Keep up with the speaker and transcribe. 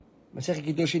Masechet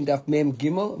Kiddushin Daf Mem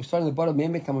Gimel. We're starting at the bottom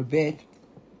of Mem Tamud Bet.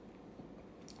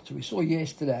 So we saw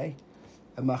yesterday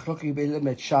a Machlokes Beilim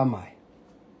at Shammai.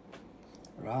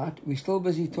 Right? We're still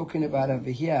busy talking about over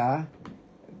here.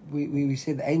 We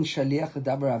said Ein Shaliach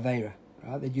Dabar Aveira.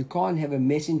 Right? That you can't have a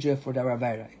messenger for Dabar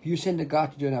Aveira. If you send a guy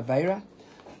to do an Aveira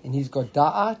and he's got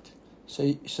Da'at, so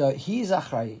he's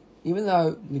Achrai. Even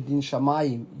though within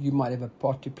Shamayim you might have a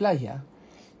part to play here.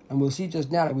 And we'll see just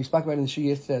now, we spoke about it in the show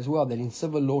yesterday as well, that in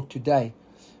civil law today,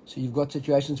 so you've got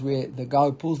situations where the guy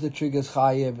who pulls the trigger is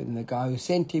chayev, and the guy who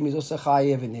sent him is also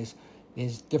chayev, and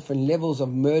there's different levels of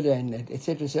murder, and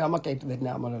etc. So I'm not getting to that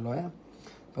now, I'm not a lawyer.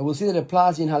 But we'll see that it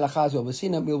applies in halakha as well. We'll see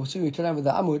when we turn over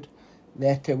the Amud,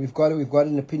 that we've got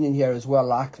an opinion here as well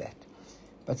like that.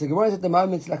 But the Gemara at the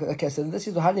moment is like, okay, so this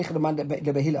is the Hanich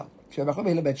Lebehila. So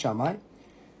Behila Bet Shammai.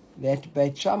 That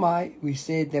Beit Shammai, we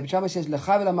said, that Beit Shammai says,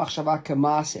 L'chav machshava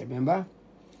k'maser, remember?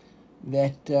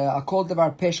 That I called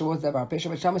Davar Pesha, what's Davar Pesha?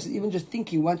 Beit Shammai says, even just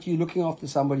thinking, once you're looking after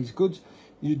somebody's goods,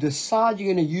 you decide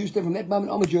you're going to use them, from that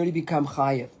moment on, you already become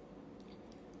chayev.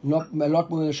 Not a lot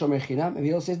more than a shomer chinam. And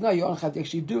Hillel says, no, you don't have to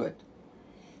actually do it.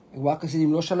 And Waka said,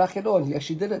 Im lo shalach yado, and he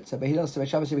actually did it. So Beit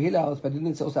Shammai said, Hillel, but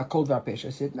didn't say also, I called Davar Pesha.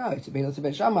 I said, no, it's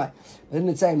Beit Shammai. But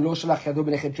didn't say, Im lo shalach yado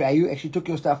b'nechet trei. You actually took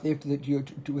your stuff there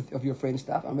of your friend's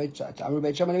stuff. I'm Beit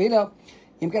Shammai and Hillel.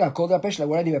 Im ken, I called Davar Pesha.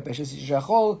 What I did Davar Pesha? He said,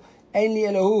 Shachol, ein li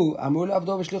Elohu, amru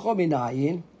l'avdo v'shlicho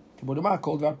minayin. T'modamar, I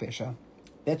called Davar Pesha.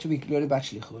 That's what we learn about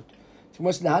shlichut. So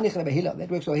what's l'hanich lebehila? That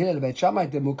works for Hillel. Beit Shammai,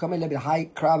 the mukamei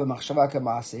lebehai krab machshava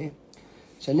k'maaseh.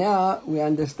 So now we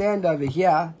understand over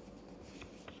here,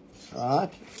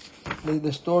 right,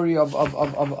 the story of the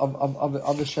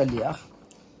shaliach.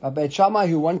 Beit Shammai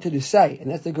who wanted to say,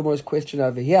 and that's the Gemara's question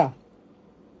over here.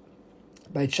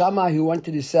 Beit Shammai who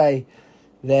wanted to say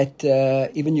that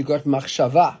even you got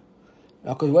machshava.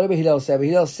 Now, because what did Hillel say?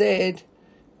 Hillel said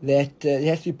that it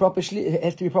has to be proper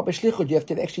shlichut. You have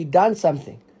to have actually done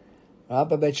something. Right?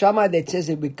 But Beit Shammai that says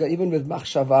that even with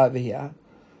machshava over here,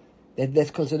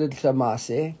 that's considered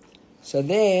maaseh. So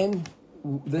then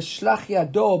the shlach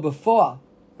yado before,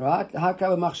 right?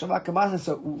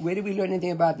 So where do we learn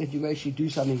anything about that you actually do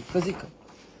something physical?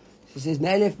 So it says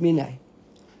neilef minay.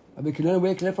 We can learn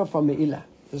where it from me'ilah.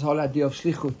 This whole idea of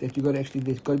shlichut, that you got to actually,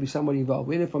 there's got to be somebody involved.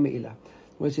 Where from me'ilah?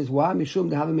 When it says why mishum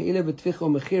to have a me'ilah v'tficha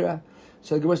mechira.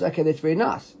 So the Gemara says, okay, that's very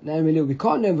nice. We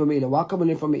can't learn from me'ilah. Why can't we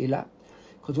learn from me'ilah?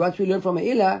 Because once we learn from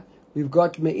me'ilah, we've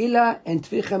got me'ilah and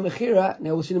tficha mechira.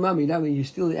 Now we'll see in a moment, when you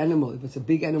steal the animal, if it's a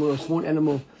big animal or a small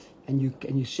animal, and you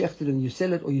shecht it and you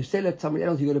sell it, or you sell it to somebody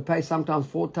else, you're going to pay sometimes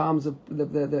 4 times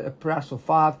the price, or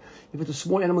 5. If it's a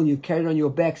small animal, you carry it on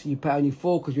your back, so you pay only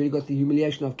 4 because you already got the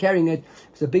humiliation of carrying it. If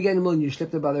it's a big animal and you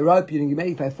slipped it by the rope, you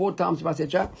maybe pay 4 times,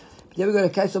 etc. But then we got a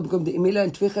case of the me'ilah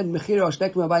and tficha and mechira or shnei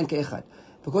k'mabayin ke'echad.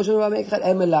 Because of the echad,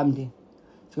 em elamdi.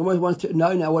 So Gemara wants to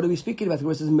know now, what are we speaking about? The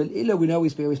Gemara says me'ilah, we know we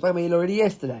spoke about me'ilah already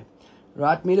yesterday.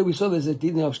 Right? Me'ilah, we saw there's a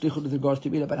din of shlichut with regards to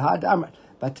me'ilah, but hard amr.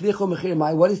 But tficha mechira,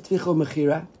 what is tficha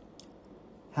mechira?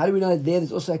 How do we know that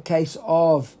there's also a case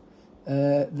of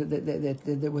with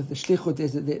the shlichut?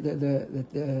 There's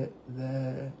the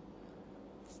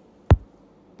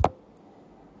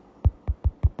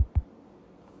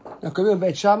now coming on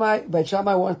Beit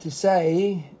Shammai wants to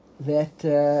say that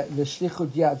the shlichut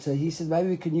yad. So he says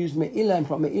maybe we can use me'ilah, and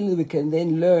from me'ilah we can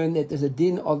then learn that there's a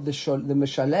din of the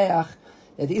meshaleach,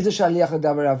 that is a shaliach of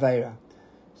davar aveira.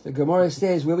 So the Gemara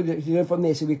says where would you learn from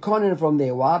there? So we can't learn from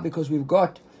there. Why? Because we've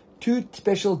got 2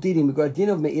 special dinim. We've got a din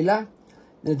of me'ilah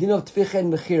and a din of tficha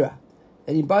and mechira.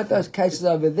 And in both those cases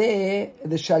over there,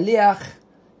 the shaliach,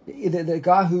 the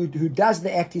guy who does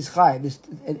the act is chayav.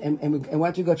 And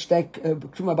once we got shtek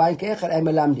k'shuma bayin ke'echad, I'm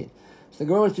melamdin. So the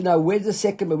Gemara wants to know where's the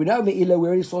second, but we know me'ilah, we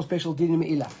already saw special din in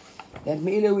me'ilah. That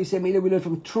me'ilah, we learn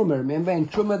from truma, remember? And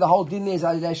truma, the whole din there is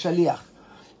shaliach.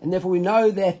 And therefore we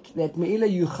know that me'ilah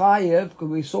you chayev, because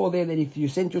we saw there that if you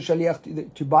sent your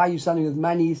shaliach to buy you something with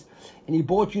monies, and he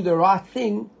bought you the right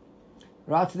thing,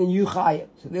 right, then you chayev.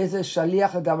 So there's a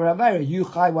shaliach of davar avera. You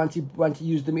chayev once he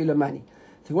used the me'ilah money.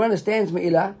 So who understands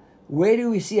me'ilah, where do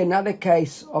we see another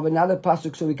case of another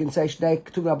pasuk so we can say shnei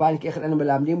ketuvah b'ayin ke'echad anu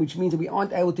melamdim, which means that we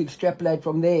aren't able to extrapolate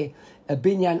from there a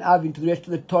binyan av into the rest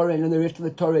of the Torah, and then the rest of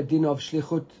the Torah din of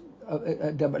shlichut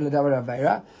davar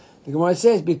avera. The Gemara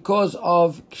says because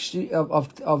of mechira,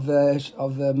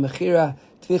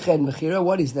 tficha and mechira.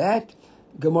 What is that?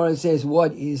 The Gemara says,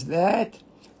 what is that?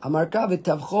 Amarka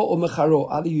v'tavcho or mecharo.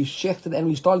 Either you shechted the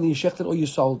animal, you started and you shechted, or you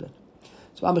sold it.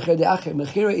 So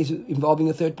mechira is involving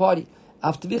a third party.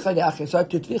 After tvicha de'acher, so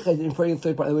after tvicha is involving a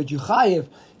third party. In other words, you chayev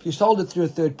if you sold it through a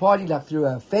third party, like through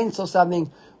a fence or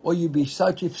something, or you'd be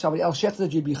sold if somebody else shechted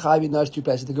it, you'd be chayev in those 2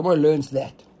 places. The Gemara learns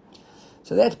that.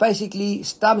 So that's basically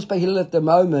Stam's Pahil at the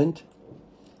moment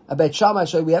about Shammai.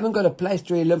 So we haven't got a place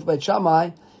to really learn about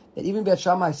Shammai. That even Beit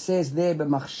Shammai says there, but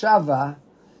Machshava,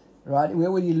 right?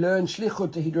 Where would he learn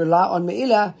Shlichut? He'd rely on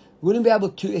Me'ilah. Wouldn't be able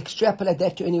to extrapolate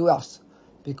that to anywhere else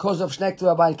because of Shnei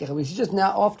K'tuvah Bayin Ke'echad. We see just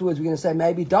now afterwards we're going to say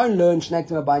maybe don't learn Shnei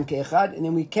K'tuvah Bayin Ke'echad, and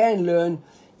then we can learn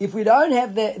if we don't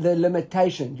have the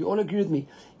limitation. You all agree with me?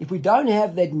 If we don't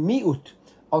have that mi'ut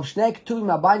of Shnei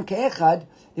K'tuvah Bayin Ke'echad,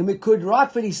 then we could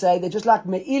rightfully say that just like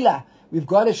Me'ilah, we've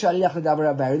got a Shaliach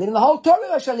L'Davar Aveira. Then in the whole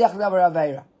Torah is a Shaliach L'Davar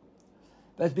Aveira.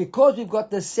 But it's because we've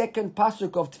got the second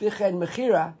pasuk of Tvicha and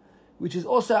Mechira, which is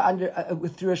also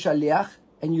through a Shaliach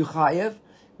and Yuchayev,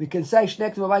 we can say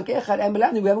Shnei K'tuvah Bayin Ke'echad and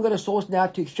Melani. We haven't got a source now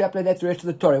to extrapolate that to the rest of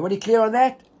the Torah. Are you clear on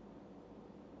that?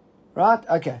 Right?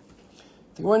 Okay.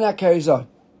 The one now carries on.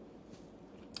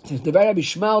 It says Devar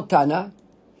Bishmal Tana.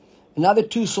 Another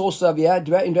two sources of here. In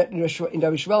Rabbi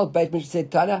Shmuel, Beit Midrash said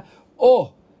Tana.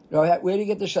 Or where do you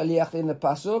get the Shaliach in the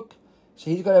pasuk? So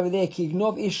he's got over there,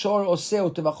 Kignov Ishor Oseo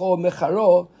Tevacho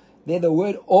Mecharo. There the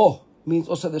word O means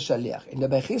also the Shaliach. In the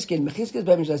Mechizkel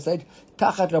Beit said,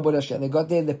 Tachat Rabot Hashem. They got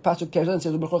there, the Pasuk carries on,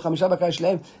 says, B'chol Chamisha B'kar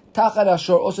Shleim, Tachat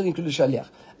Ashor also include the Shaliach.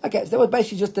 Okay, so that was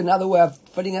basically just another way of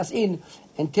fitting us in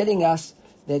and telling us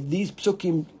that these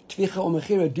Psukim, Tvicha or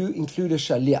Mechira, do include a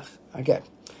Shaliach. Okay.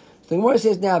 So the Gemara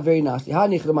says now very nicely, so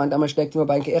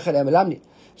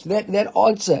that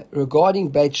answer regarding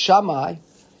Beit Shammai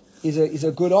is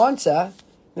a good answer.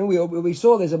 And we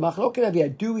saw there's a machloket over here.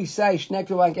 Do we say Shnei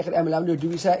K'tuvah Bayin Ke'echad Ein Melamdin, or do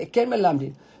we say Ken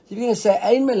Melamdin? So if you're going to say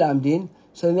Ein Melamdin,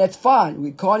 so then that's fine.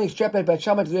 We can't extrapolate Beit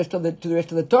Shammai to the rest of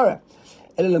the Torah.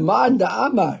 And L'man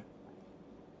Da'amar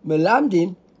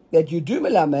Melamdin, that you do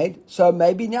Melamed. So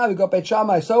maybe now we've got Beit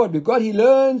Shammai. So what we've got? He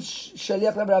learns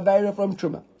Shaliach L'Davar Aveira from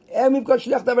Truma, and we've got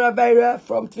Shaliach L'Davar Aveira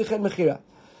from Tvicha and Mechira.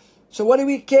 So what do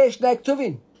we care Shnei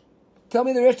K'tuvin? Tell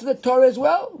me the rest of the Torah as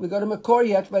well. We've got a Makor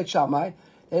here to Beit Shammai.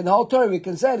 In the whole Torah we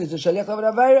can say there's a Shaliach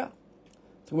L'Davar Aveira.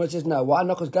 So when it says no, why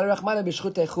not? Because Gar Rachmana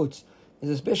B'Shchut Echutz.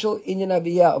 There's a special Inyan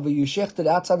Aviyah of a Yushech to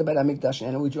the outside of the Beit HaMikdash,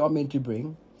 and which you are meant to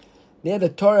bring. There the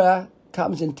Torah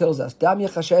comes and tells us, Dam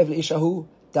Yechashev L'Ishahu,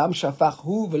 Dam Shafach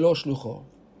Hu V'lo Shlucho.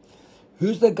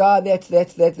 Who's the guy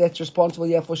that's responsible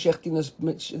here for shechting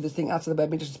this thing outside the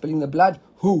Beit HaMikdash, spilling the blood?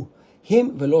 Who?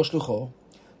 Him V'lo Shlucho.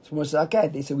 So we say,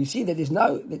 okay, so we see that there's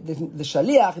no the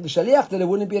shaliach that it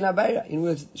wouldn't be an aveira. In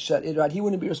words, right, he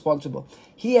wouldn't be responsible.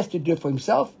 He has to do it for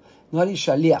himself, not his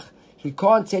shaliach. He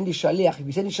can't send his shaliach. If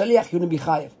he send his shaliach, he wouldn't be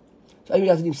chayiv. So he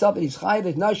does it himself, that he's chayiv.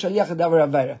 There's no shaliach davar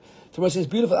aveira. So when it says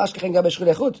beautiful ashkechem gabe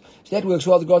shchul echutz, so that works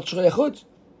well to God shchul echutz.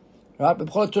 Right? But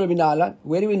b'chol Torah b'na'alan,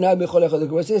 where do we know b'chol echutz? The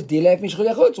Gemara says dilef mishchul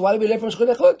echutz. Why do we learn from shchul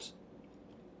echutz?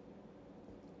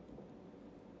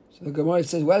 The Gemara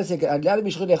says, wait a second, why are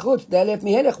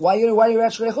you writing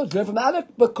Shchul Echutz? Learn from other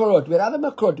Makorot. We had other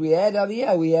Makorot. We had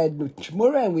Aviyah, we had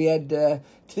Shmura, and we had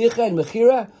Tvicha and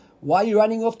Mechira. Why are you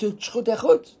running off to Shchul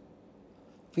Echutz?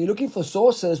 If you're looking for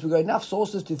sources, we've got enough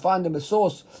sources to find them a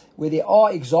source where there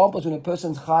are examples when a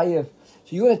person's chayiv.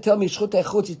 So you want to tell me Shchut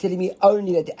Echutz is telling me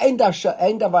only that Ein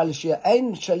Davar L'Shia,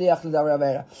 Ein Shaliach L'Davar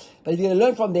Aveira. But if you're going to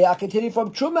learn from there, I can tell you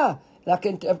from Truma,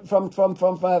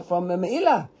 from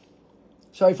Me'ilah.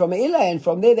 Sorry, from Me'ilah, and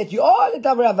from there that you are the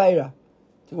Davar Aveira.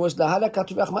 It was the Halakha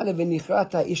Tuvachmana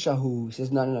V'Nichrata Ishahu. He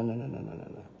says, no.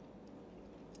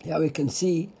 Here we can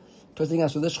see, trusting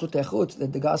us with this Shchut Echutz,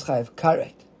 that the guy's chayav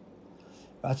karet.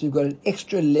 Right, so we've got an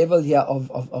extra level here of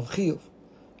chiyuv.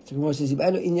 So Gemara says, so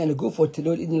maybe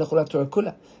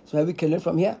we can learn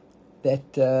from here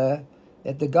that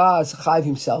the guy is chayav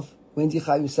himself. When's he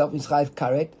chayav himself? He's chayav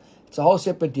karet. It's a whole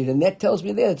separate deal, and that tells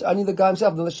me there it's only the guy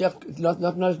himself, not the shech, not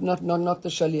the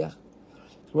shaliach.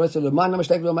 So the man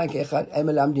mistake will make echad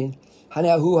emelamdin.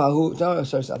 Hanehu. No,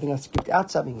 sorry, I think I skipped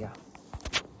out something here.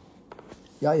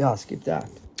 Yeah, I skipped out.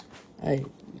 Hey,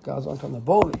 you guys aren't on the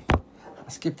ball. I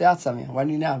skipped out something. I'm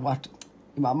wondering now what.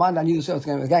 In my mind, I knew the what's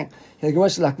going on. The Gemara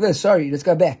like this. Sorry, let's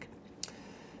go back.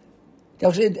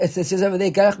 It says over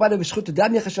there, Garach Bada B'Shchut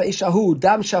Dam Yechasha Ishahu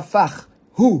Dam Shafach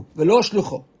Hu V'Lo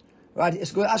Shlucho. Right,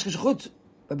 it's going to ask Shchut,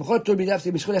 but b'chol Torah b'daf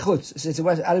say Mishchul Echutz. It says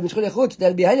Al Mishchul Echutz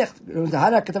that'll be Halach. The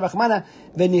Hana Katav Achmana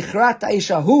V'Nichrat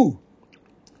Ishahu.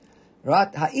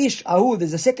 Right, Ha'ish Ahu.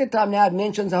 There's a second time now it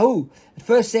mentions Ahu. It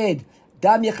first said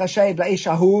Dam Yechashav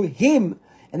La'ishahu, him,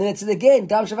 and then it says again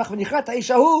Dam Shavach V'Nichrat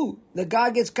Ishahu. The guy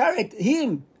gets correct,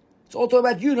 him. It's all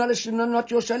talking about you, not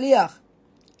your shaliach.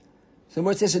 So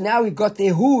it says, so now we've got the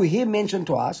who, him mentioned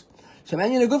to us. So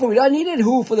man, we don't need it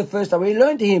who for the first time. We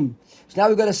learned him. So now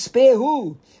we've got a spare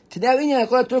who. To now we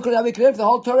can learn for the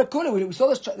whole Torah Kula. We saw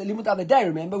this the limit the other day,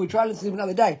 remember? We tried this limit the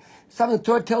other day. Some of the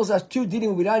Torah tells us two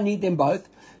dealing, we don't need them both.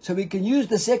 So we can use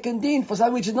the second din for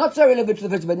something which is not so relevant to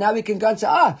the first. But now we can go and say,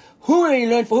 who already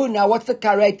learned for who? Now what's the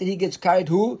karet that he gets carried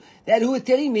who? That who is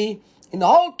telling me in the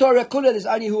whole Torah Kula there's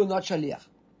only who, not shaliach.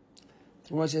 The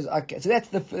Gemara says, okay, so that's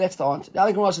the answer. Now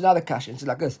the Gemara asks another question. It's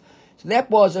like this. So that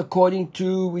was according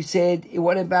to, we said,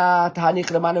 what about Hanich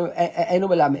Lamanu Eno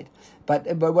Melamed?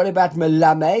 But what about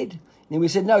Melamed? And we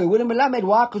said, no, we wouldn't Melamed.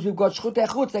 Why? Because we've got Shchut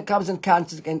Echutz that comes and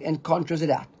counts and contras it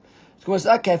out. So we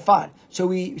said, okay, fine. So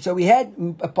we had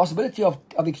a possibility of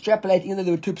extrapolating, even though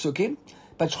there were two psukim,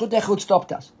 but Shchut Echutz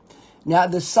stopped us. Now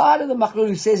the side of the Machlok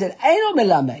who says that Eno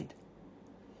Melamed,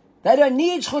 they don't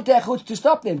need Shchut Echutz to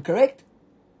stop them, correct?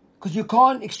 Because you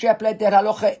can't extrapolate that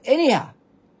halacha anyhow.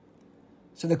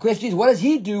 So the question is, what does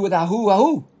he do with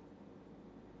ahu?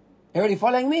 Everybody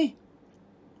following me?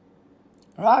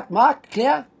 All right, Mark,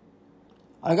 clear?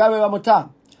 I'll go over one more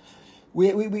time.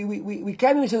 We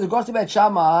came in and said the Gospel about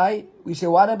Shammai. We say,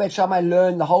 why don't Bet Shammai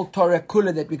learn the whole Torah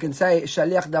Kula that we can say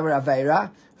Shaliach Davar Aveira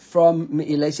from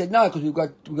Me'ilah? He said no, because we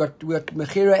got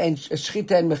Mechira and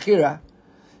Shchita and Mechira,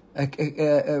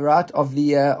 right, of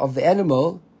the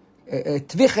animal,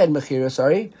 Tvicha and Mechira,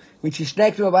 sorry, which is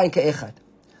Shnei K'Mabayin Ka'echad.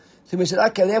 So we said,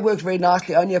 okay, that works very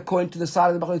nicely, only according to the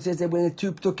side of the Machlok that says that when the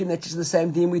two ptukim, that's just the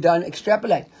same thing, we don't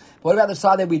extrapolate. But what about the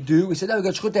side that we do? We said, no, we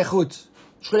got Shchut Echutz.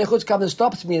 Shchut Echutz comes and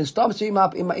stops me in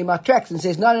my tracks and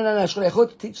says, no, Shchut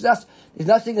Echutz teaches us, there's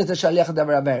nothing as the Shaliach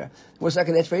Davar Avera. We're saying,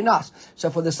 okay, that's very nice. So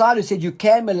for the side who said, you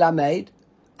can Melamed,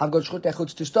 I've got Shchut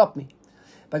Echutz to stop me.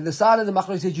 But the side of the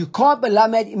Machlok says, you can't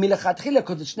Melamed Milachatchila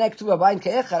because it's Shnei K'Mabayin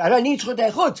Ka'echad. I don't need Shchut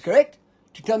Echutz, correct?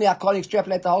 To tell me I can't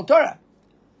extrapolate the whole Torah.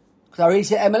 Because I already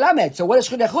said Melamed. So what is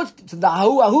Shchut Echutz? So the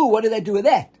ahu, what do they do with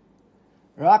that?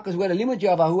 Right? Because we're the limit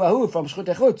of ahu from Shchut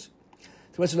Echutz.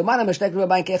 So what's the man? Mishtek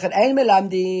Rubayin Kechet Ein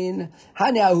Melamdin.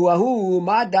 Hani ahu,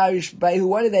 ma darish baihu.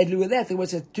 What do they do with that? So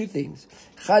what's two things?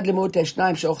 Chad lemot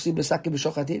shnaim sheochsi b'saki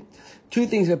b'shochatin. Two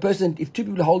things. A person, if two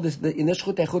people hold this in the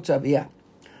Shchut Echutz over here,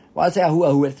 why say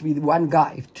ahu? It has to be one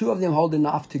guy. If two of them hold the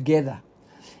knife together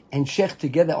and shech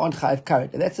together on chayiv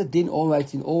karet. And that's a din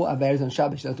almost in all averos on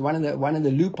Shabbos. That's one of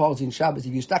the loopholes in Shabbos.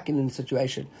 If you're stuck in a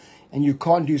situation and you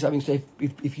can't do something, so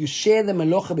if you share the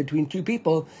melacha between two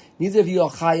people, neither of you are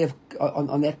chayiv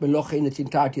on that melacha in its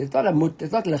entirety. It's not a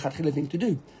lechatchila thing to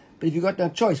do. But if you've got no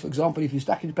choice, for example, if you're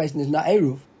stuck in a place and there's no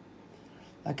eruv,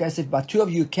 like I said, by two of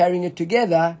you carrying it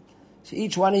together, so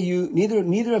each one of you,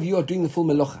 neither of you are doing the full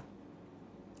melacha.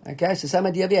 Okay, so same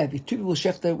idea there. If two people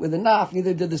shechta with a knife,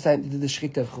 neither did the same, did the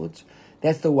shechita of chutz.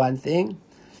 That's the one thing.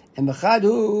 And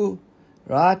b'chadu,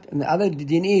 right? And the other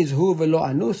din is hu v'lo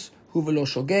anus, hu v'lo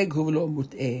shogeg, hu v'lo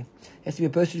mut'eh. Has to be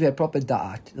a person who had proper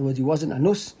da'at. In other words, he wasn't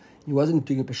anus, he wasn't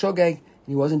doing a shogeg,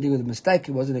 he wasn't doing a mistake,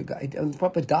 he wasn't a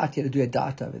proper da'at. He had to do a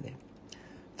da'at over there.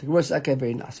 The Gemara says, okay,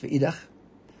 very nice. V'idach.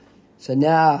 So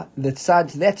now the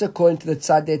tzad, that's according to the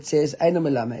tzad that says Eino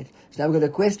Melamed. So now we've got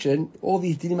a question, all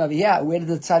these dinim over here, where does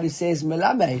the tzad who says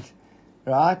Melamed,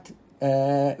 right?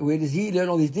 Where does he learn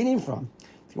all these dinim from?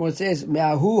 It says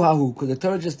Me'ahu hahu, because the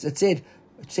Torah just it said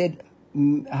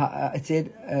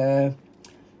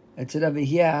over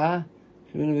here,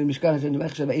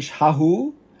 Ish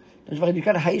hahu.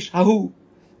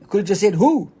 It could have just said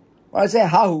who. Why did it say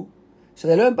hahu? So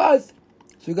they learn both.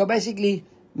 So we got basically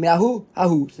Me'ahu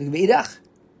hahu. So v'idach,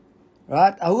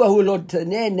 right? Ahu Lord.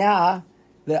 Now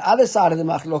the other side of the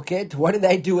machloket, what do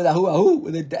they do with ahu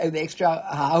with the extra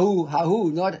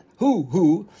ahu, not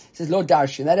who? It says Lord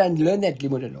Darshan. They don't learn that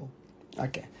limud at all.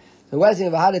 Okay. So what is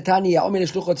it? So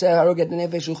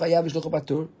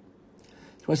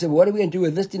I said, what are we going to do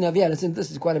with this din over here? Listen,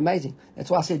 this is quite amazing. That's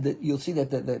why I said that you'll see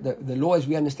that the law as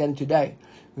we understand it today,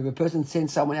 if a person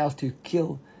sends someone else to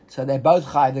kill, so they're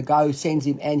both chai, the guy who sends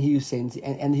him and he who sends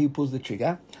and he who pulls the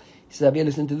trigger. He says,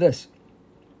 listen to this.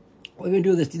 What are we going to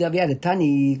do with this? Din over here, the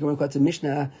Tani, quotes a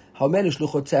Mishnah, if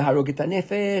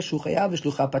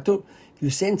you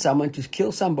send someone to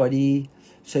kill somebody,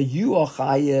 so you are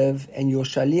chayev and your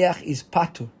shaliach is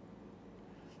patur,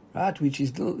 right? Which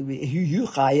is you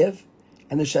chayev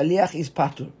and the shaliach is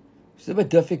patur. It's a bit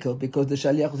difficult because the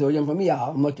shaliach was already from me. I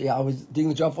was doing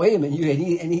the job for him, and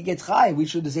he gets chayev. We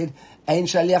should have said ein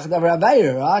shaliach davar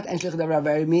aveira, right? Ein shaliach davar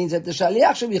aveira means that the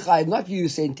shaliach should be chayev, not you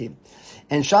sent him.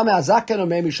 And Shammai Azaken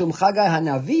omer mishum Chagai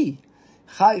Hanavi,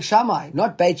 Shammai,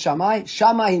 not Beit Shammai,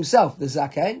 Shammai himself, the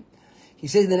Zaken. He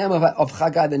says in the name of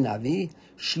Chagai the Navi,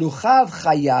 Shluchav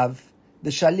Chayav,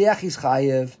 the Shaliach is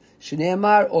Chayev,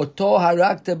 Shneemar Oto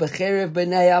Harakta Becherev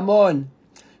B'nei Amon.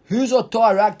 Who's Oto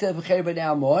Harakta Becherev B'nei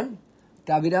Amon?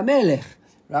 David HaMelech.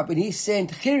 Right, when he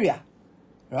sent Chiria,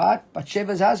 right,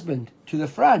 Bathsheba's husband, to the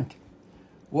front.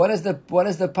 What does the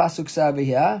pasuk say over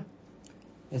here?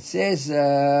 It says,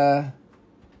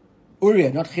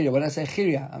 Uriah, not Chiria. When I say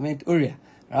Chiria, I meant Uriah,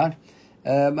 right?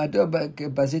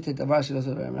 Bazit דבר שלא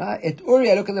זוכר, את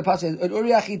אוריה, look at the passage, את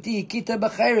אוריה החיתי, הכית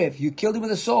בחרב, you killed him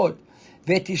with a sword,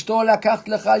 ואת אשתו לקחת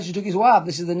לך, she took his wife,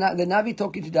 this is the Navi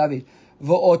talking to David,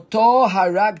 ואותו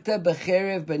הרגת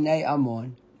בחרב בני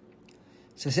עמון.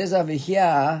 So it says over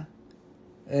here,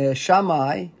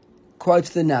 Shammai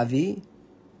quotes the Navi,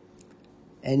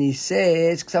 and he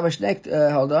says,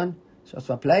 hold on, so that's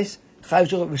my place,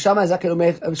 ושמאי זקן אומר,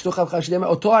 שלוחיו חשדם,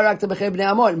 אותו הרגת בחרב בני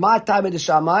עמון, מה הטעם את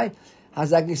שמאי?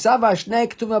 אז הגניסה והשני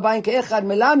כתוב הבאים כאחד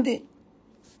מלמדים.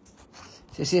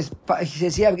 He says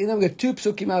here, we're going to get two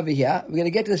psukim over here. We're going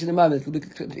to get to this in a moment.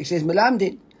 He says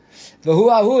melamdin.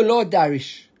 V'hu lo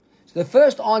darish. So the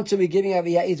first answer we're giving over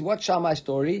here is what Shammai's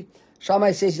story.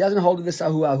 Shammai says he doesn't hold with this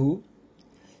ahu,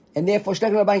 and therefore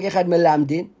shnei k'tum abayim ke'echad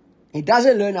melamdin. He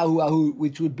doesn't learn ahu,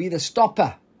 which would be the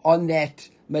stopper on that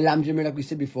melamdin, like we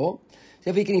said before. So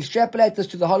if we can extrapolate this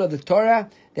to the whole of the Torah,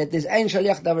 that there's Ein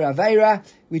Shaliach Davar Aveira,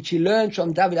 which he learned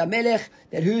from David HaMelech,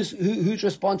 that who's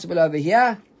responsible over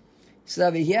here? So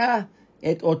over here,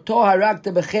 Et Oto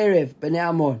Haragta Becherev Bnei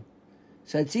Amon.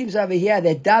 So it seems over here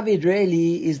that David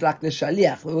really is like the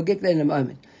Shaliach. We'll get there in a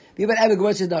moment. But Abba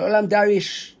Gemara says, no, Olam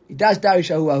Darish, he does Darish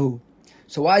Ahu.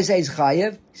 So why say he's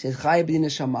Chayev? He says Chayev B'din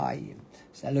Shamayim.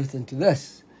 So listen to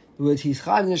this. He's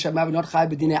Chayev B'din Shamayim, but not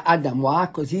Chayev B'din Adam. Why?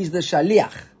 Because he's the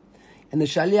Shaliach. And the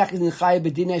Shaliach is in Chayev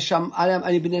B'dinei Adam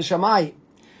and B'dinei Shamayim.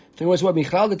 So what's what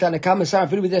Michlal the Tanakama Sarah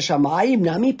Filu B'dinei Shamayim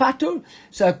Nami Patur.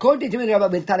 So according to me,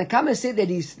 Rabbi Tanakama said that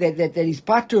he's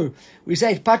Patur. We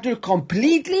say it's Patur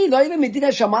completely, not even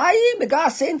B'dinei Shamayim. The guy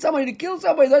sent somebody to kill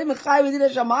somebody, not even Chayev B'dinei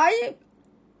Shamayim.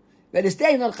 But the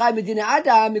state is not Chayev B'dinei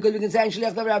Adam because we can say in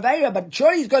Shaliach Davar Aveira, but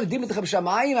surely he's got to deal with the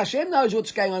Shamayim. Hashem knows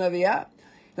what's going on over here.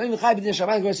 Not even Chayev B'dinei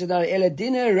Shamayim. Says no, Ela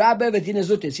Dina Rabba V'Dina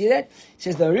Zuta. See that? It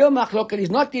says the real machloket is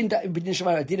not B'dinei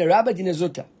Shamayim, Dina Rabba Dina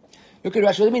Zuta. Look at Rashi.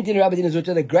 What do you mean Dina Rabba Dina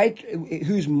Zuta? The great,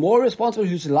 who's more responsible,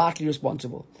 who's likely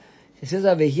responsible. It says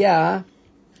over here.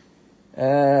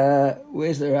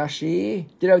 Where's the Rashi?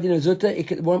 Dina Rabba Dina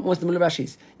Zuta. What's the middle of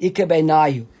Rashi's? Ika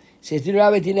Beinayu. It says Dina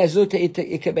Rabba Dina Zuta.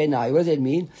 Ika Beinayu. What does that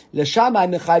mean?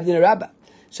 LeShamayim Mechayev Dina Rabba.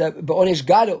 So be'onesh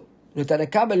gado.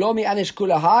 L'tanakam lo mi anesh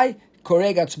kulahai. You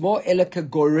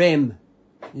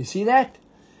see that?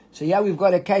 So yeah, we've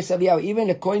got a case of even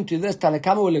according to this,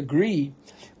 Tanakama will agree.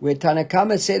 Where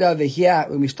Tanakama said over here,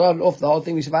 when we started off the whole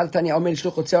thing, we said, it says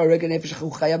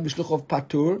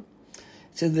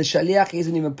the Shaliach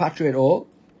isn't even Patur at all.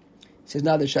 It says,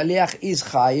 no, the Shaliach is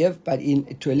Chayev, but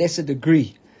to a lesser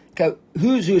degree. Okay,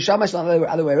 who's who? Shammai's not the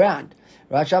other way around.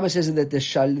 Right? Shammai says that the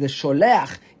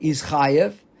Sholech is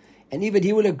Chayev, and even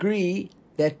he will agree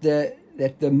that the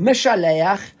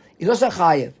Mishaleach is also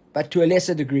Chayev, but to a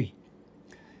lesser degree.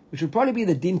 Which would probably be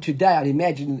the din today, I'd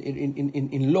imagine,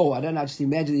 in law. I don't know, just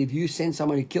imagine if you send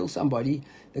someone to kill somebody,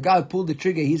 the guy who pulled the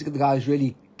trigger, he's the guy who's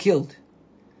really killed.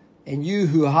 And you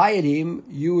who hired him,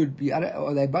 you would be,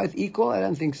 are they both equal? I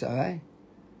don't think so, eh?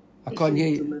 I can't hear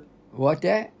you. What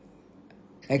there?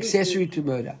 Accessory to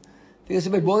murder. I think it's a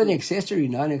bit more than accessory,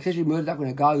 no? An accessory murder is like when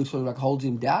a guy who sort of like holds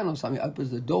him down or something,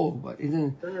 opens the door. But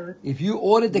if you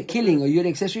ordered the killing, are you an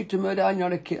accessory to murder and you're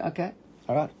not a killer? Okay,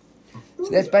 all right. So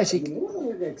that's basic. More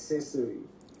than an accessory.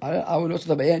 I would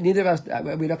also, but neither of us,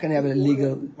 we're not going to have a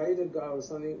legal. Paid a guy or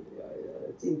something.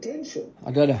 It's intention.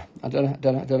 I don't know.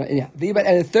 Anyhow,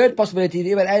 and the third possibility,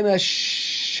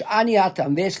 it's a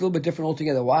little bit different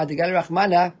altogether. Why? The Gal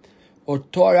Rachmana or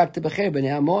Torah to Becher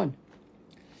B'nei Amon.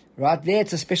 Right there,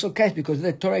 it's a special case because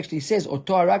the Torah actually says, or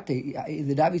Torah,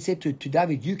 the David said to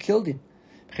David, you killed him.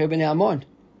 Becher B'nei Amon.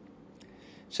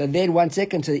 So then, 1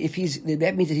 second, so if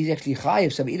that means that he's actually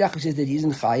chayev. So Idach says that he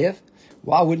isn't chayev.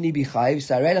 Why wouldn't he be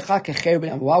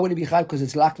chayev? Why wouldn't he be chayev? Because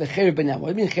it's like the cherev b'nei Amon.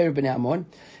 What do you mean cherev b'nei Amon?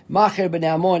 Ma cherev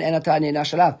b'nei Amon and atani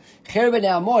nashalav. Cherev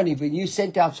b'nei Amon. If you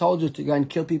sent out soldiers to go and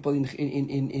kill people in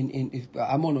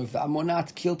Amon, or if the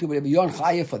Ammonites kill people, you're on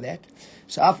chayev for that.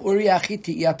 So af Uriah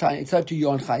achiti iatani. It's not to you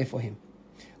on chayev for him.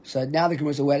 So now the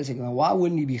Gemara says, wait a second. Why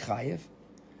wouldn't he be chayev?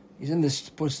 Isn't this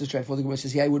puts the straightforward? The Gemara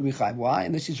says, yeah, he would be chayav. Why?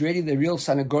 And this is really the real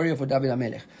sanagoria for David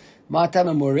HaMelech.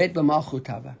 Ma'atama mored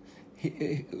b'malchutava.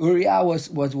 Uriah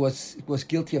was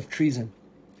guilty of treason.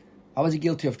 How was he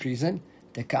guilty of treason?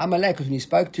 The Ka'amalek, because when he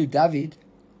spoke to David,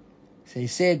 so he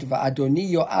said, "Va'adoni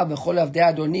Yoav v'chol avdei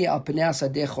Adoni al pnei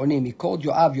hasadeh chonim." He called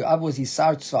Yoav. Yoav was his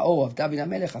sar tzva'o of David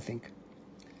HaMelech, I think.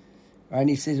 Right? And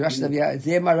he says, Rashi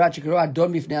Zeh marat shekaro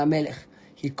Adon b'fnei HaMelech.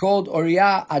 He called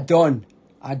Uriah Adon.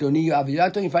 Adoni Yoav. You're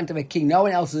not talking in front of a king. No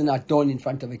one else is an Adon in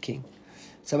front of a king.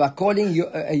 So by calling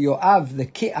Yoav the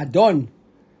king, Adon,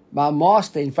 my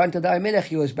master, in front of the Melech,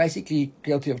 he was basically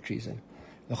guilty of treason.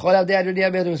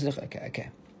 Okay.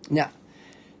 Now,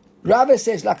 Rava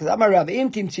says, like Amar Rav,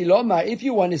 Im Timtzi Lomar, if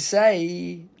you want to say,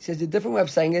 he says a different way of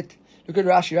saying it. Look at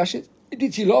Rashi. Rashi,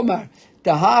 Timtzi Lomar,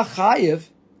 Taha Chayev,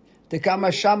 the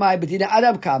Kamar Shammai, Bedina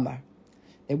Adam Kamar.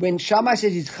 And when Shammai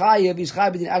says he's Chayev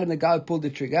Bedina Adam, the guy who pulled the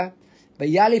trigger. But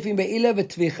Yalifim Be'ila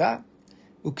V'Tvicha,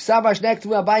 Uksav Ashnek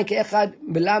Tvua Bayin Ke'echad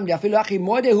Melamdi, Afilu Achi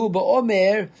Modehu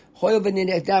Ba'omer, Choyev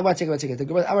V'Ninech. Now, one second. The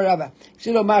Gemara Amar Rava,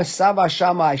 Shil Omar Sava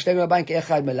Shammai, Shnek Bayin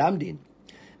Ke'echad Melamdin,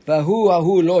 Vahu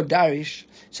Ahu Lo Darish.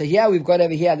 So here we've got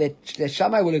over here that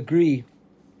Shammai will agree,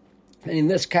 and in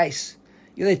this case,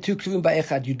 either two Ktuvim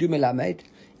Ba'echad, you do Melamed,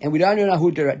 and we don't know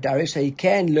who Darish, so he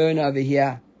can learn over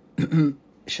here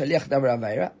Shaliach Davar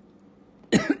Aveira.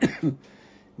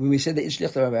 When we said that it's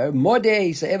Shaliach Davar Aveira,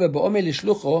 Modei Sa'eva Ba'omer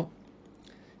Lishlucho,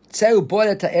 Tzeu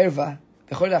Bola Ta'erva,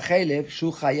 V'chol HaChelev,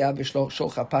 Shu Chayav V'shol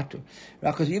Chapatu.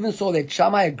 Because we even saw that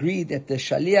Shammai agreed that the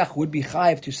Shaliach would be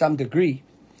Chayav to some degree.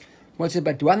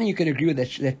 But one thing you can agree with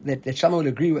that Shammai will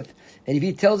agree with, that if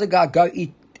he tells a guy go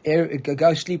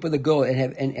sleep with a girl and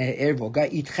have an ervo, go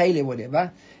eat chaylev,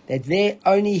 whatever, that there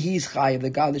only he's chayiv,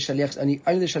 the guy the shaliach only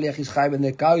the shaliach is chayiv, and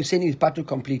the guy who's sending is patu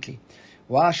completely.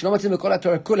 Why?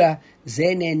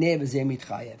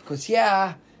 Because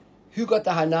here, who got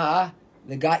the hana?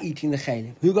 The guy eating the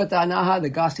chaylev. Who got the hanaha? The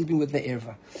guy sleeping with the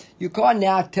erva. You can't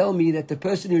now tell me that the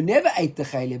person who never ate the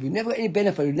chaylev, who never got any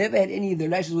benefit, who never had any of the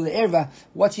relations with the erva,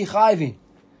 what's he chayving?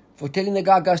 For telling the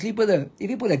guy, go sleep with her. If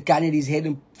he put a gun in his head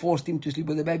and forced him to sleep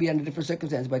with her, maybe under different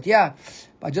circumstances. But yeah,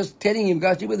 by just telling him,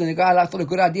 go sleep with her, and the guy thought a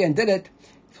good idea and did it,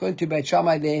 it's going to be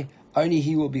Shammai there, only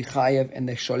he will be chayev, and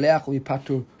the sholeach will be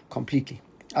patur completely.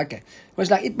 Okay. It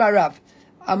was like Itmar Rav.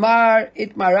 Amar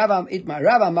Amar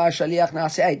Shaliach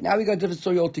Naaseh. Now we got a different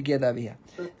story altogether over here.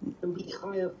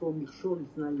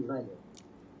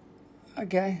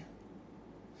 Okay.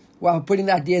 Well, putting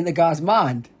that idea in the guy's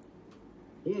mind.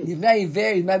 Yes.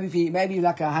 Maybe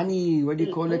like a honey. What do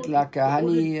you call it? Like a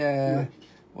honey.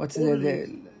 What's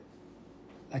the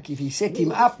like if he set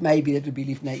him up, maybe that would be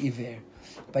lifnei iver.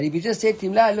 But if you just said to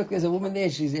him, look, there's a woman there,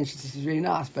 she's really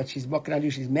nice, but what can I do?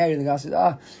 She's married. And the guy says,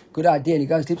 good idea. And he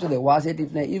goes, sleeps with her. Why is that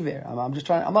lifnei iver? I'm just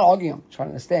trying, I'm not arguing, I'm trying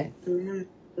to understand.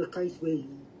 The case where he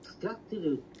instructed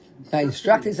it. No,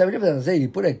 instructed, so whatever I say, if you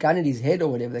put a gun in his head or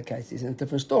whatever the case is, it's a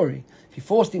different story. If you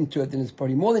forced him to it, then it's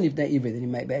probably more than lifnei iver,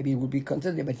 then maybe he would be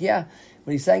considered it. But yeah,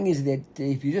 what he's saying is that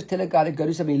if you just tell a guy to go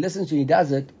do something, he listens to you, he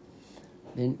does it,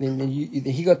 then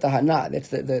he got the hana. That's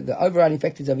the overriding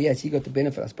factors of yes, he got the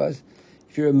benefit, I suppose.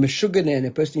 If you're a meshuggah and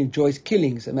a person who enjoys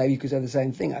killing, so maybe you could say the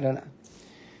same thing. I don't know.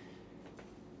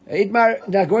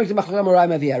 Now going to Machlokes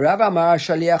Amoraim over here. Rav Amar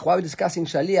Shaliach. While we're discussing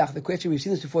Shaliach, the question we've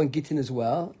seen this before in Gittin as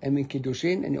well, and in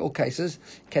Kiddushin, and in all cases,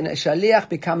 can a Shaliach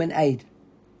become an aid?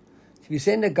 If you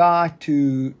send a guy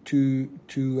to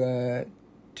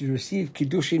receive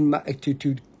Kiddushin,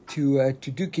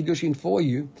 to do Kiddushin for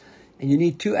you, and you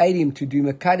need two aidim to do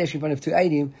Mekadesh in front of two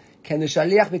aidim, can the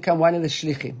Shaliach become one of the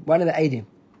shlichim, one of the aidim?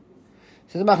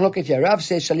 So the Machlokes here. Rav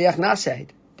says Shaliach Naseid.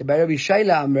 The Rabbi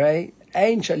Shaila Amrei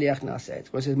ain't Shaliach Naseid.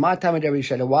 Because it's my time with Rabbi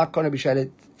Shaila. Why can't Rabbi Shaila?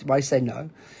 Why say no?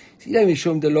 So you don't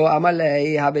even the law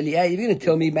Amalei Habeli. You're going to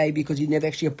tell me maybe because you never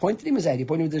actually appointed him as aid. You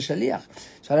appointed him as a Shaliach.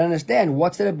 So I don't understand.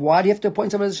 What's that? Why do you have to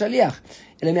appoint someone as a Shaliach?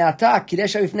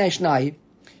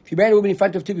 If you marry a woman in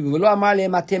front of two people, they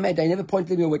never appointed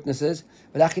them your witnesses.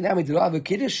 But do I have a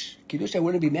Kiddush? Kiddush, they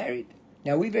wouldn't be married.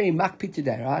 Now we're very makpid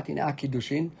today, right? In our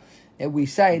Kiddushin. That we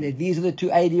say that these are the two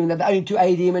Eidim, and they're the only two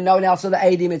Eidim, and no one else are the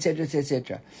Eidim, etc.,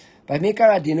 etc. But Mikar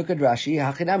Adin, look at Rashi,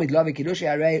 Hachinam Idlav Kiddush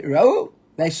Yarei Rau.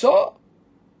 They saw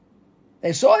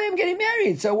them getting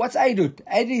married. So what's Eidut?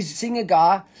 Eidut is seeing a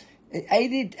guy.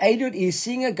 Eidut is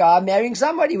seeing a guy marrying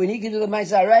somebody. When he can do the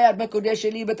Ma'aseh Ad Mekodesh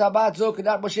Eli B'Tabat Zo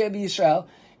Kedat Moshe B'Yisrael,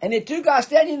 and the two guys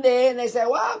standing there, and they say,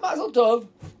 "Wow, Mazel Tov,"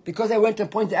 because they went to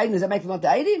appoint the Eidim. Does that make them not the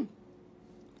Eidim?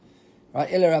 Right,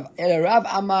 El Rav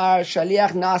Amar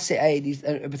Shaliach Nase Eid.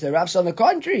 But the Rav's on the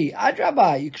contrary.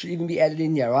 Adrabah, you should even be added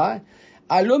in here, right?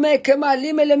 Alume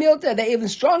Kemalim Elamilta. They're even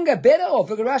stronger, better off.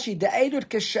 Look at Rashi. The Eidut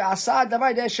Keshasad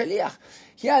Davai De Shaliach.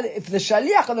 Yeah, if the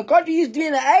Shaliach on the contrary is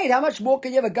doing the Eid, how much more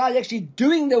can you have a guy actually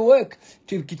doing the work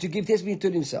to give testimony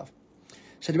to himself?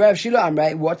 So the Rav Shilo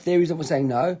Amrei, what theories of saying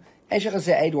no? Eshach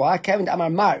say Eid. Why? Kevin Amar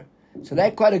Mar. So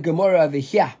they quote a Gemara over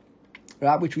here,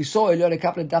 right, which we saw earlier a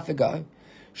couple of daf ago.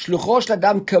 Shluchosh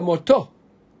ladam kamoto.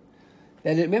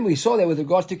 And remember, we saw that with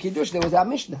regards to Kiddush, there was our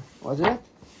Mishnah, wasn't it?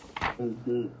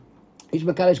 Ish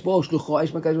mekadesh bo shlucho,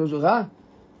 ish mekadesh bo shlucha.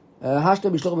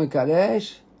 Hashta b'shluch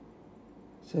mekadesh.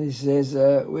 So he says,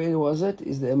 where was it?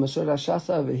 Is the Mashal Hashas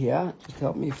over here? Just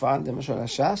help me find the Mashal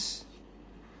Hashas.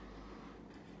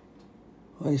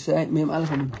 What do you say? Mem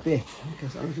Aleph and Bet. Okay,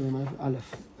 so Mem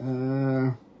Aleph.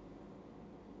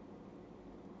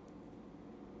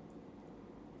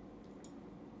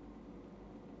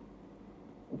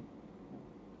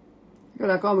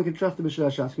 we can trust the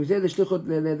B'Shashas. We say the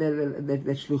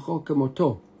Shlucho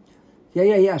Kemoto.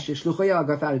 Yeah. Shlucho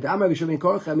Yagafad. Amar B'Shavim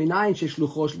Korcha Minayin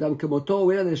Shlucho Shlam Kemoto.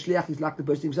 Where the Shliach is like the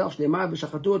person himself. Shleimar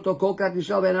B'Shachatu Oto Kol Kat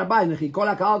Yishal Ben Abayim. Mechi Kol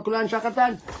HaKal Kulan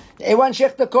Shachatan. Everyone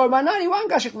shech the Korban. One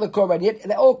guy shech the Korban. Yet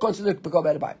they all consider the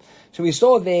Korban Abayim. So we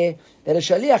saw there that a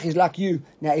Shaliach is like you.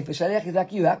 Now, if a Shaliach is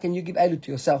like you, how can you give Eidut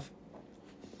to yourself?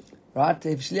 Right?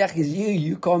 If Shaliach is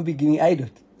you can't be giving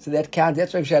Eidut. So that counts.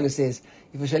 That's what Shaila says.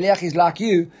 If a shaliach is like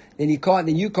you, then you can't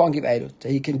give Eidut. So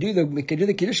he can do the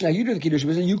Kiddushin. Now you do the Kiddushin,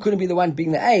 but you couldn't be the one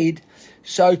being the aid.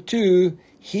 So too,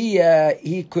 he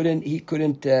couldn't be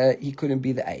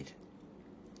the aid.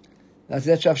 That's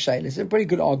Rav Shaila. It's a pretty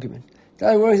good argument. The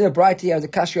only reason a bright here was a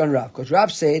kashi on Rav, because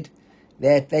Rav said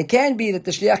that the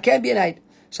shliach can be an aid.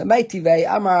 So Meitivei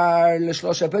Amar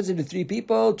l'shlosha person to 3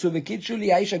 people to v'kitshu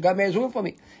li Aisha Gamer is room for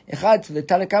me. Echad, the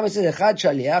Tanakama says Echad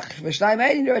shaliach v'shnayim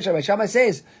eidim Rebbe Shammai. Shammai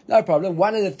says no problem.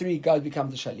 One of the 3 guys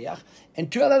becomes the shaliach, and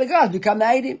 2 other guys become the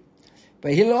eidim.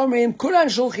 But Hillel Omrim kulan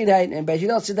shulchin ein, and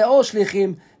Hillel said they're all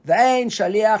shlichim v'ein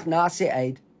shaliach nase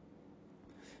eid.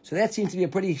 So that seems to be a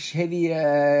pretty heavy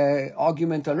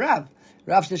argument on Rav.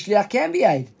 Rav says shliach can be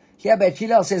eid. Here, but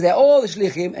Hillel says they're all the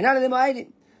shlichim and none of them are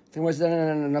eidim. No,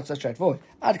 not so straightforward.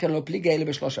 What's the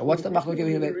machlok here?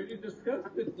 We already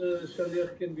discussed that the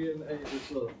shaliach can be an aid as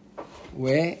well.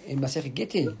 Where? In Masechet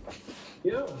Gittin?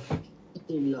 Yeah.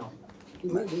 The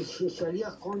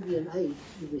shaliach can't be an aid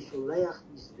if the shaliach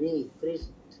is there,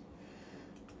 present,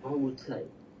 I would say.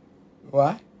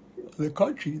 What? The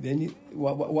country. Then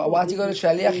why has he got a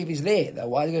shaliach if he's there?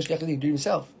 Why has he got a shaliach if he do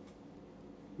himself?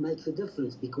 Makes a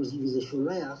difference because he was a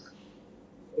shaliach.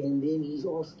 And then he's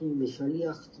asking the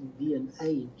shaliach to be an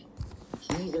aid.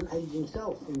 He's an aid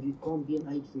himself, and you can't be an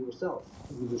aid for yourself.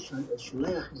 If the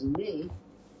shaliach isn't there,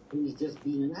 then he's just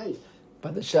being an aid.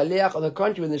 But the shaliach, on the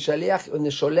contrary, when the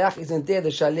shaliach isn't there, the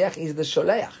shaliach is the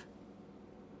shaliach.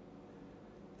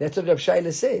 That's what Rav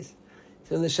Shaila says.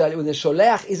 So when the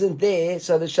shaliach isn't there,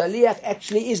 so the shaliach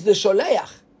actually is the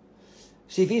shaliach.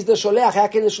 So if he's the shaliach, how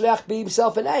can the shaliach be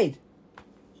himself an aid?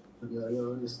 Yeah, I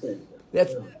understand.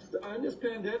 I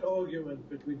understand that argument,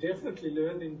 but we definitely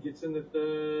learned in Gittin that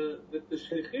the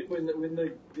shlichim, when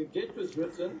the get was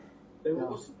written, they were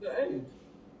also the aid.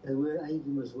 They were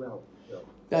aidim as well.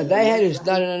 No, they had to.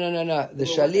 No. The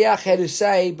shaliach had to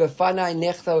say b'fanai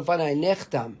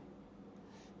nechtam.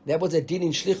 That was a din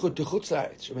in shlichut to chutz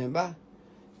laaretz. Remember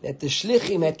that the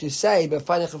shlichim had to say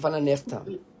b'fanai nechtam.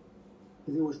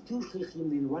 If there was 2 shlichim,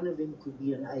 then one of them could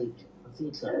be an aid. I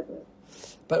think so.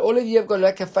 But all of you have got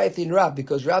lack of faith in Rav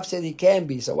because Rav said he can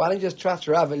be. So why don't you just trust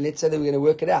Rav and let's say that we're going to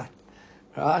work it out,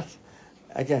 right?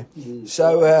 Okay.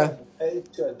 So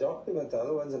aid to a document, the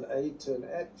other one's an aid to an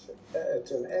action.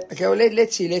 Okay. Well,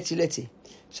 let's see.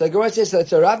 So Gemara says that.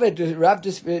 So Rav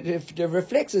just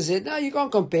reflects and said, no, you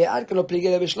can't compare. I cannot play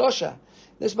it b'shlosha.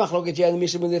 This machloket here in the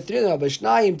Mishnah with the 3 of them, but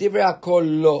shnayim divrei hakol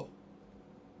lo.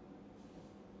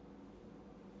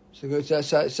 So the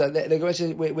Gemara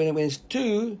says when it's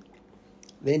 2.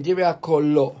 Then divrei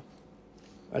hakol lo.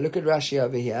 Look at Rashi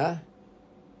over here.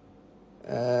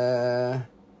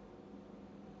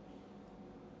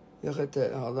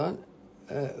 Hold on.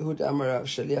 Hu da'amar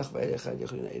shaliach v'erechad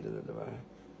yecholin eid l'davar.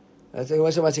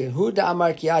 One second. Hu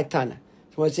da'amar ki ay tana.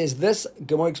 So when it says this,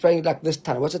 Gemara explaining like this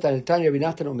tana. What's the tana? Tana Rabbi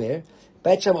Natan omer.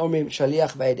 Beit Sham omrim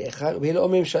shaliach v'eid echad. V'hillel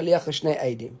omrim shaliach v'shnei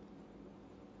eidim.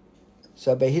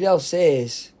 So Hillel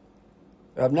says.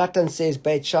 Rav Natan says,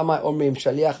 Beit Shammai omrim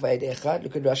shaliach v'eid echad.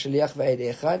 Look at shaliach v'eid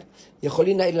echad.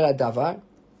 Yecholin eid l'davar.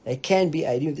 They can be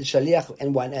eidim with the shaliach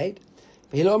and 1 eid.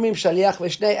 V'hillel omrim shaliach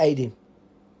v'shnei eidim.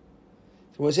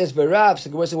 So when it says v'rav, so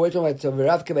we're talking about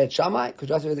v'rav k'beit Shammai, because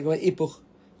Rav says they're going to ipuch.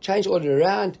 Change order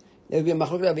around. There will be a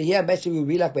machlok over here. Basically, we will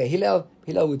be like by Hillel.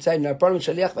 Hillel would say, no problem,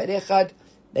 shaliach v'eid echad.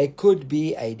 They could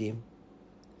be eidim.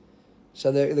 So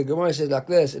the Gemara says like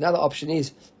this. Another option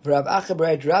is Rav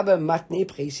Achabrad Rabba Matni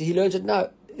Ipchi. So he learns it now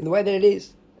in the way that it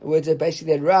is. The words are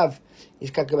basically that Rav is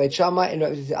Kakabeit Shammai and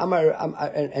Amar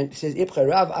and says Ipcha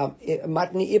Rav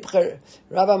Matni Ipcha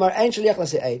Rav Amar Ein Shaliach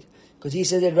Nase Eid, because he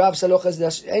says that Rav Saloch is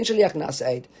Ein Shaliach Nase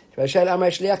Eid. Rav Shail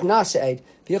Amar Shaliach Nase Eid.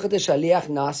 V'yichat Shaliach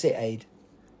Nase Eid.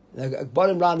 The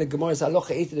bottom line, the Gemara is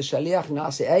Halacha is the Shaliach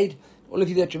Nase Eid. All of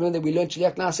you that remember that we learned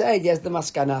Shaliach Nase Eid, yes, the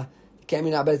Maskana. Can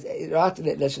be now, but right,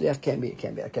 the shaliach can be.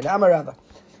 Okay, Amar Rava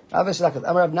Shlakat,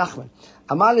 Amar Rav Nachman,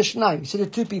 Amar l'shnayim. You see the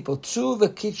 2 people, Tzu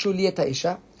v'kitshu li et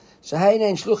ha'isha. So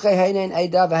heinen shluchei, heinen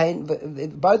eida,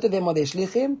 both of them are their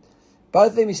shlichim. Both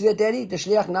of them, you see that, Daddy, the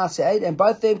shliach nase eid, and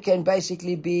both of them can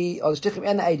basically be, or the shlichim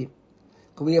and the eidim.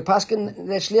 Could be a paskin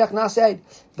the shliach nase eid.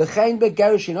 V'chein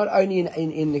be'gerushin, not only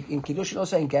in Kiddushin,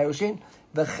 also in Gerushin.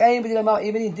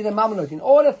 Even in Din Mamonot, in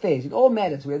all affairs, in all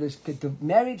matters, whether it's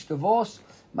marriage, divorce,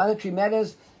 monetary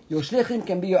matters, your shlichim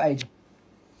can be your agent.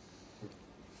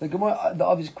 The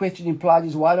obvious question implied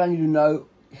is, why do I need to know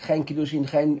Chen Kiddushin,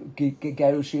 Chen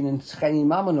Gerushin, and Chen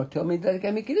Mamonot? Tell me that it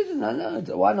can be Kiddushin. No.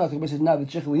 Why not? The Gemara says, no,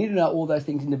 but we need to know all those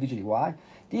things individually. Why?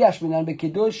 If we just learned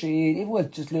Kiddushin,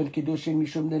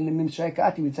 Mishum the Lemim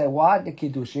Shrekati, we'd say, why the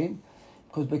Kiddushin?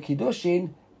 Because by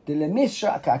Kiddushin, the Lemim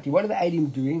Shrekati, what are the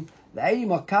Eidim doing? The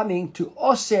Eidim are coming to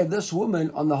osser this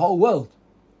woman on the whole world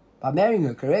by marrying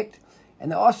her, correct?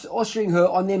 And they're ossering her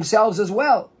on themselves as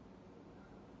well.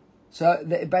 So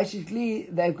basically,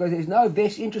 there's no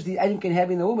best interest the Eidim can have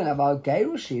in the woman. About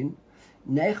Gerushin,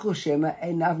 Neichu Shema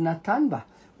Einav Natanba.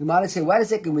 We might have said, wait a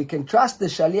second, we can trust the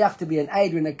Shaliach to be an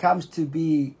aid when it comes to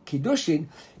be Kiddushin,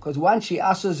 because once she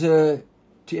ushers her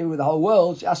to the whole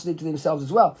world, she ushers them to themselves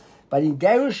as well. But in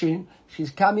Gerushin,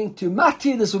 she's coming to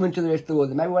matir this woman to the rest of the world.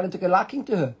 And maybe one took a liking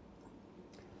to her.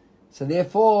 So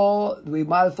therefore, we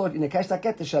might have thought in a case like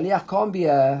that, the Shaliach can't be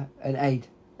an aid,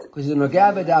 because he's a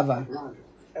Nogah B'Dava.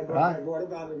 Right. What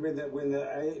about when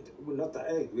the aid, well, not the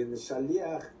aid, when the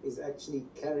Shaliach is actually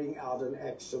carrying out an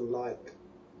action like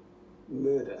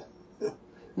murder?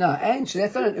 No, and so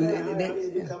that's not. Become an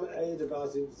aid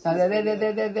about it.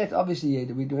 No, that obviously,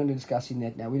 we're going to discussing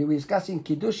that now. We're discussing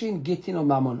Kiddushin, Gittin, or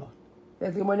Mamonot. We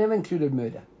never included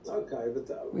murder. Okay,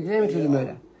 but we never included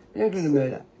murder. We never included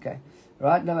murder. Okay,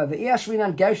 right? Now, the Iyashvin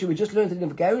and Gerushin, we just learned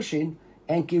in Gerushin,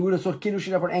 and we would have thought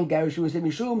Kiddushin upon and Gerushin was the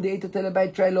Mishum, the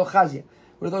Itatele Trey Lo Chazia.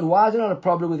 We would have thought, why is it not a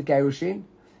problem with Gerushin?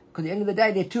 Because at the end of the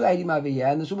day, there are two Eidim over here,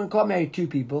 and this woman can't marry two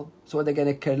people, so they're going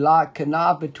to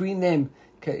canard between them.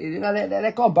 You know,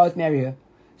 they can't both marry her.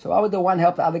 So why would the one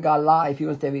help the other guy lie if he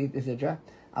wants to have it, etc.?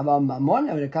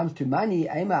 When it comes to money,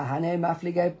 when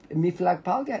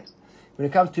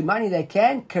it comes to money, they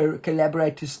can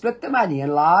collaborate to split the money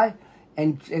and lie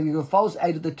and give a false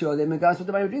aid of the two of them and go and split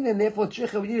the money between them. Therefore,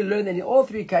 we need to learn that in all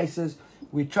three cases,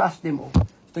 we trust them all. So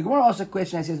the Gemara asks a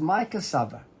question and says, My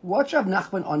Kasava, what's Rav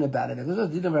Nachman on about it? Because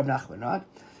this is the Rav Nachman, right?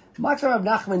 What's Rav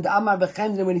Nachman, the Amar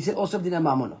Bechemden, when he said also Dina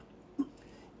Mamonot?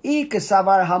 That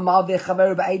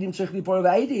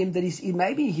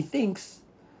maybe he thinks,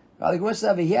 the Gemara says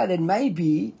over here, that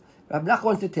maybe Rav Nachman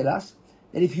wants to tell us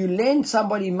that if you lend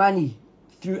somebody money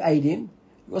through Eidim,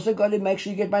 you also got to make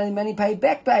sure you get money paid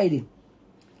back by Eidim.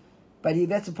 But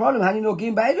that's the problem. How do you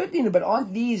nogim by Eidim? But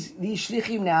aren't these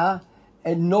shlichim now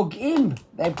nogim?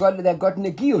 They've got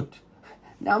negiut.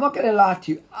 Now I'm not going to lie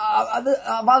to you.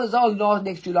 Others are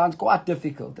next two lines quite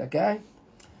difficult. Okay.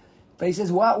 But he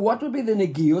says, what would be the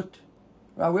negiut?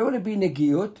 Right, where would it be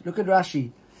negiut? Look at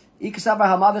Rashi.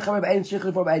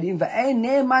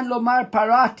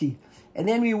 And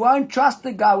then we won't trust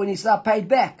the guy when he's not paid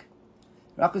back.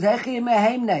 Because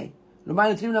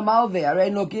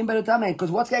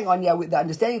what's going on here, the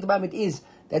understanding at the moment is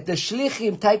that the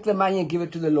shlichim take the money and give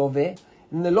it to the loveh,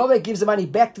 and the loveh gives the money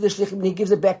back to the shlichim and he gives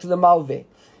it back to the malveh.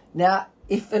 Now,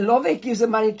 if the loveh gives the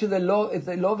money to the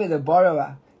loveh, the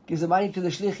borrower, gives the money to the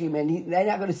shlichim, and they're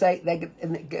not going to say, they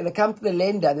come to the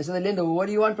lender, they say to the lender, well, what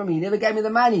do you want from me? He never gave me the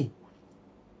money.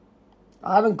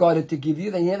 I haven't got it to give you,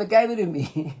 they never gave it to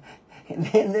me. And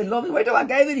then the loveh, wait till I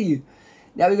gave it to you.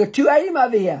 Now we've got two Eidim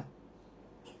over here.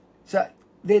 So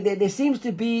there seems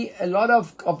to be a lot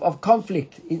of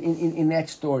conflict in that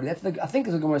story. That's I think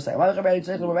it's a Gemara say. Right? If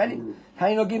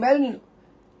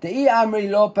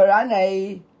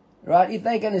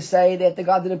they're going to say that the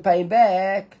guy didn't pay him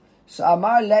back, so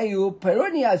Amar Leyu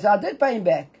Perunia, so I did pay him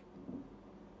back.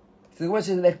 So the Gemara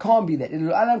says that can't be that.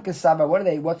 What are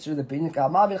they? What's the opinion? You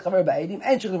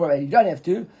don't have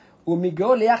to.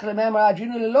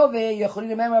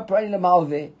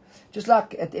 Just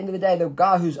like at the end of the day, the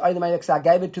guy who's owing the money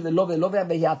gave it to the loveh. The loveh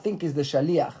over here, I think, is the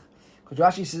shaliach. Because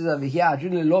Rashi says over here,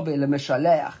 Adrin loveh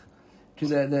lemeshaleach, to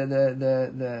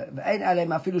the ein alem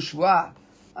afilu shvua.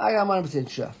 I'm 100%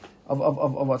 sure of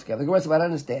what's going on. The Gemara says, I don't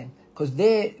understand. Because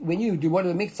there, when you do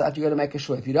whatever miktzat, you got to make a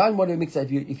shvua. If you don't whatever miktzat,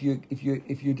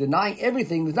 if you're denying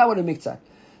everything, there's no whatever miktzat.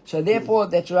 So therefore,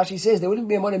 that's what Rashi says. There wouldn't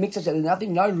be a modern mixture. There's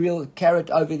nothing, no real carrot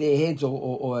over their heads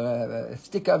or a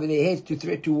stick over their heads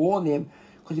to warn them.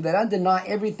 Because if they don't deny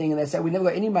everything and they say, we never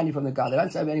got any money from the guy, they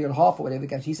don't say we only got half or whatever,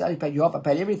 because he said, I paid you half, I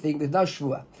paid everything, there's no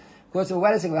shvua. Because, so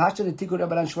wait a second,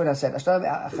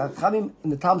 in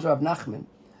the times of Rav Nachman,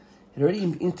 had already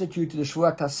instituted the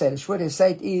shvua taseh. The shvua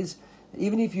taseh is,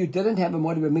 even if you didn't have a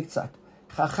modern mixture,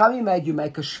 Chachamim made you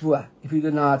make a shvua if you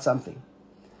denied something.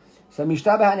 So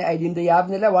Mishtabeh and Eidim, the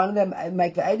Yavnele, one of them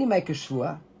make the Eidim make a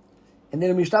shvua, and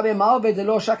then Mishtabeh Malveh, the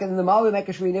Lo Shak, and then the Malveh make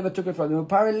a shvua, he never took it from them.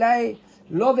 Paralei,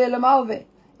 Loveh le Malveh.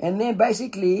 And then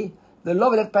basically, the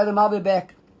Loveh let pay the Malveh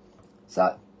back.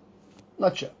 So,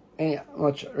 Not sure. Anyhow,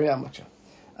 not sure. Really, I'm not sure.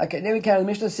 Okay, then we carry the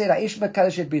Mishnah said, Ish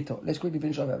Mekadosh et Bito. Let's quickly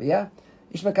finish off over here.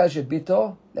 Ish Mekadosh et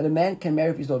Bito, that a man can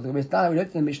marry his daughter. We learned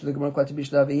in the Mishnah, the Gemara quotes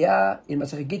Mishnah over here, in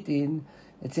Masechet Gittin,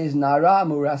 it says, Nara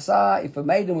Murasa, if a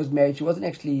maiden was married, she wasn't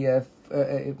actually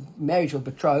married, she was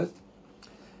betrothed.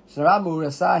 So Nara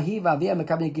Murasa, he vavia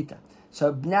mekabel gita.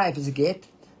 So now if it's a get,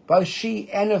 both she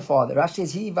and her father, Rashi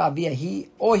says he vavia, he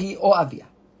or avia,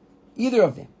 either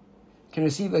of them can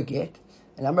receive a get.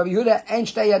 And Rabbi Yehuda and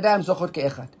Shtei Yadam zochot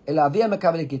ke'echad. El avia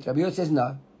mekabel gita. Rabbi Yehuda says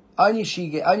no,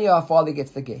 only our father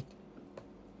gets the get.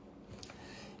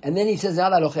 And then he says,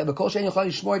 any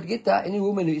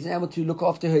woman who isn't able to look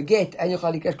after her get, and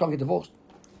can't get divorced.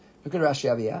 Look at Rashi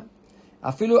Aviyah.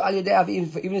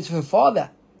 Even if her father,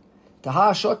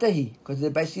 Taha Shotahi, because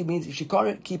it basically means if she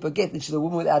can't keep a get, then she's a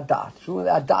woman without da'at. She's a woman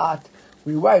without da'at.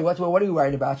 We worry. What are we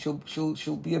worried about? She'll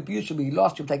be abused, she'll be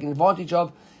lost, she'll be taken advantage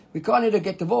of. We can't let her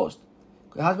get divorced.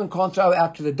 Her husband can't throw her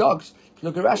out to the dogs.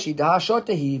 Look at Rashi. Taha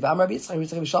Shotahi,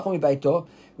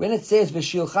 when it says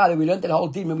V'shilcha, we learned that whole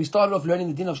din. When we started off learning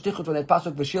the din of shtichut from that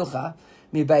pasuk V'shilcha,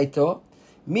 mi beito,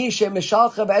 mi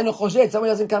shemeshalcha ve'enu chozeret, someone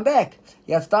doesn't come back.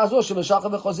 Yatztazo shemeshalcha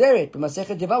ve'chozeret,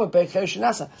 b'masechet devarim, perek cheresh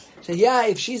shenasa. So yeah,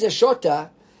 if she's a shota,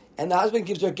 and the husband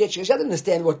gives her a get, she doesn't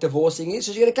understand what divorcing is,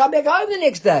 so she's going to come back home the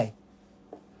next day.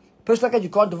 A person like that, you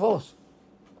can't divorce.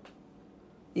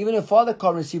 Even a father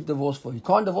can't receive divorce for. You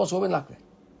can't divorce a woman like that.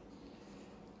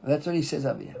 And that's what he says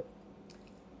over here.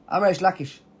 Amar Reish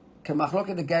Lakish. It's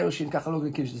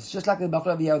just like the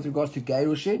machlok with regards to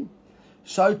Gerushin,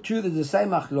 so too there's the same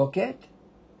machloket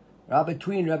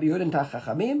between Rabbi Yehuda and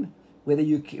Chachamim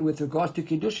with regards to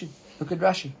Kiddushin. Look at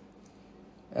Rashi.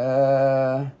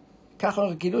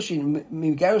 Kachalok Kiddushin,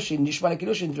 Gerushin, Nishma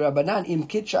Kiddushin, Rabbanan, Im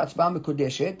Kitcha Atzma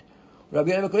Mekudeshet,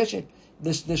 Rabbi Yehuda Mekudeshet.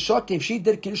 The shot, if she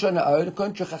did Kiddush on her own,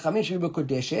 according to Chachamim, she would be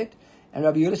Mekudeshet, and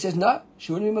Rabbi Yehuda says no,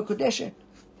 she wouldn't be Mekudeshet.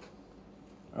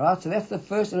 Right, so that's the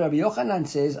first. And Rabbi Yochanan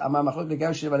says, "Amar machlok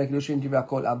legerushin v'legerushin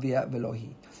divakol avia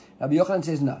velohi." Rabbi Yochanan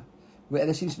says no. Where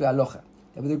there seems to be halacha.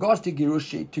 With regards to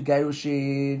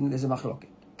gerushin, there's a machlok.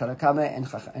 Tanakama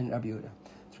and Rabbi Yehuda.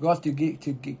 With regards to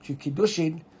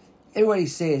kiddushin, everybody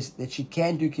says that she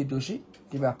can do kiddushin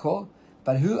divakol,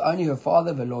 but who only her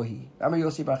father velohi. Amar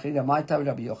Yossi Bachina, my time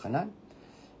Rabbi Yochanan.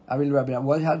 I really Rabbi.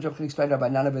 Well, how did you explain Rabbi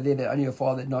Nana over there that only her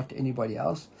father, not anybody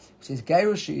else? He says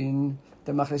gerushin.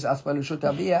 When it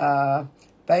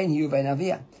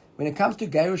comes to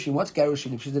Gerushin, what's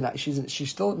Gerushin? If she's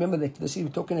still, remember that this is we're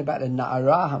talking about a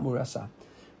Na'ara Hamurasa.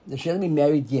 She hasn't been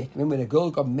married yet. Remember, when a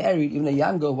girl got married, even a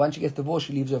young girl, once she gets divorced,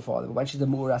 she leaves her father. But once she's a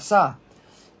Murasa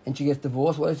and she gets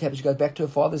divorced, what happens? She goes back to her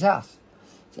father's house.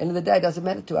 At the end of the day, it doesn't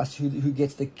matter to us who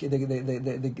gets the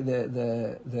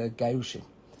Gerushin.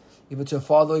 If it's her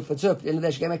father or if it's her, at the end of the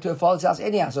day, she came back to her father's house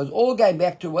anyhow. So it's all going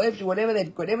back to whatever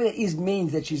that is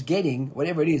means that she's getting,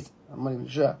 whatever it is. I'm not even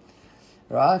sure.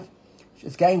 Right?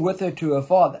 It's going with her to her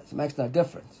father. So it makes no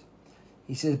difference.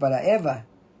 He says, but however,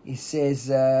 he says,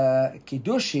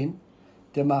 Kiddushin,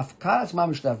 the mafkaras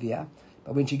mamishlavia,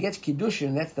 but when she gets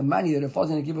Kiddushin, that's the money that her father's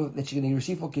going to give her, that she's going to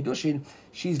receive for Kiddushin,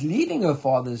 she's leaving her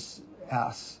father's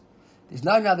house. There's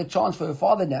no other chance for her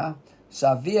father now.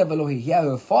 Savia velohi. Here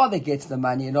her father gets the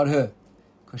money and not her.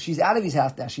 Because she's out of his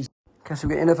house now. Okay, so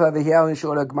we're going to end up over here.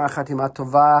 Inshallah, Gmar Chatima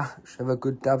Tovah. Have a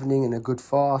good davening and a good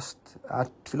fast. Our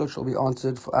tefillot shall be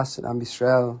answered for us in Am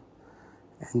Yisrael.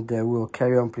 And we'll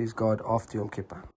carry on, please God, after Yom Kippur.